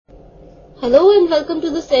Hello and welcome to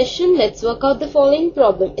the session. Let's work out the following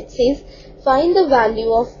problem. It says find the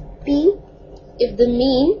value of P if the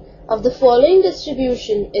mean of the following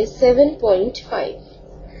distribution is 7.5.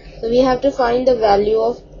 So we have to find the value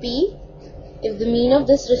of P if the mean of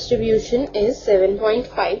this distribution is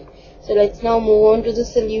 7.5. So let's now move on to the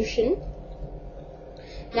solution.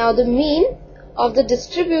 Now the mean of the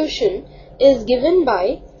distribution is given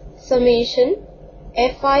by summation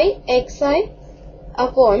Fi xi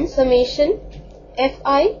upon summation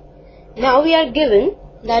Fi. Now we are given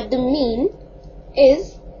that the mean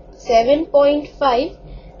is 7.5.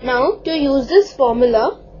 Now to use this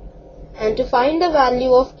formula and to find the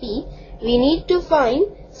value of P, we need to find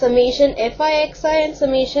summation Fi xi and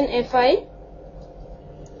summation Fi.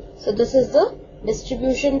 So this is the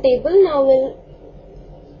distribution table. Now we'll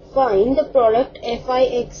find the product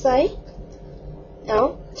Fi xi.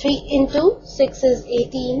 Now 3 into 6 is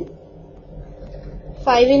 18.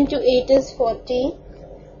 5 into 8 is 40,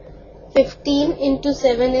 15 into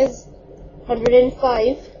 7 is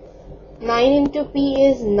 105, 9 into P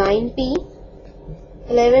is 9P,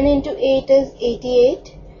 11 into 8 is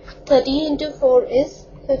 88, 13 into 4 is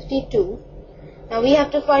 52. Now we have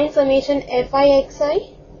to find summation Fi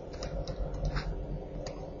xi.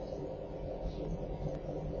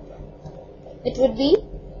 It would be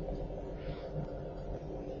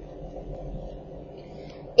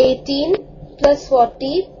 18 plus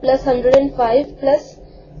 40 plus 105 plus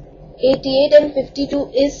 88 and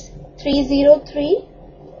 52 is 303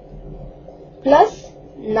 plus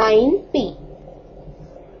 9P.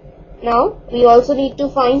 Now we also need to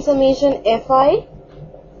find summation Fi.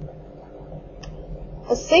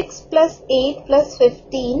 6 plus 8 plus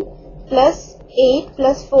 15 plus 8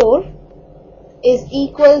 plus 4 is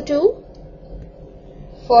equal to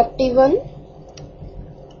 41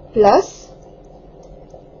 plus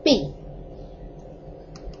P.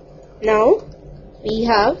 Now we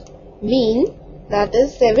have mean, that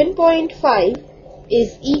is 7.5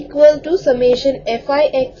 is equal to summation Fi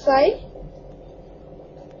xi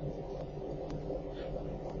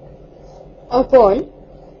upon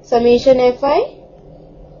summation Fi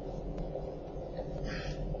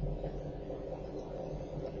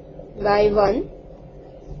by 1 .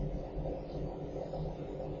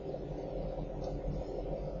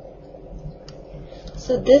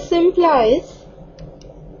 So this implies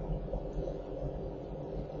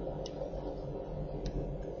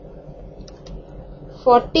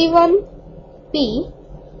 41P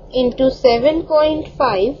into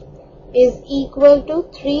 7.5 is equal to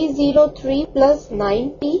 303 plus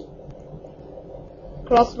 9P,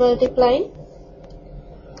 cross multiplying.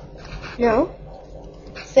 Now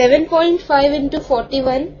 7.5 into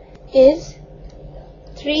 41 is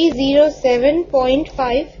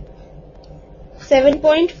 307.5.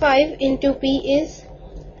 7.5 into P is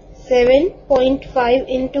 7.5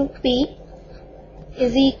 into P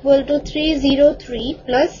is equal to 303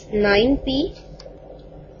 plus 9P.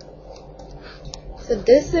 So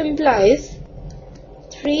this implies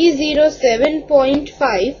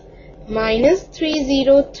 307.5 minus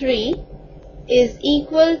 303 is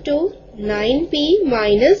equal to 9P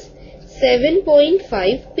minus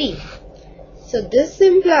 7.5P. So this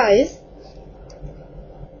implies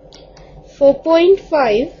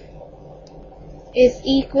 4.5 is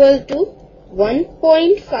equal to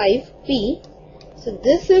 1.5P. So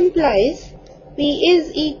this implies P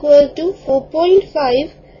is equal to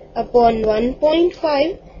 4.5 upon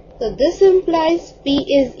 1.5. So this implies P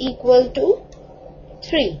is equal to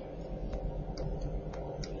 3.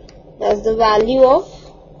 Thus the value of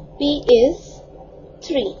P is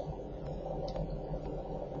 3.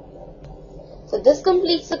 So this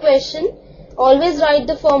completes the question. Always write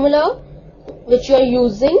the formula which you are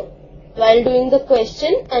using while doing the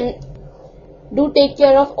question, and do take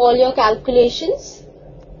care of all your calculations.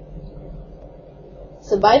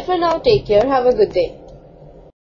 So bye for now. Take care. Have a good day.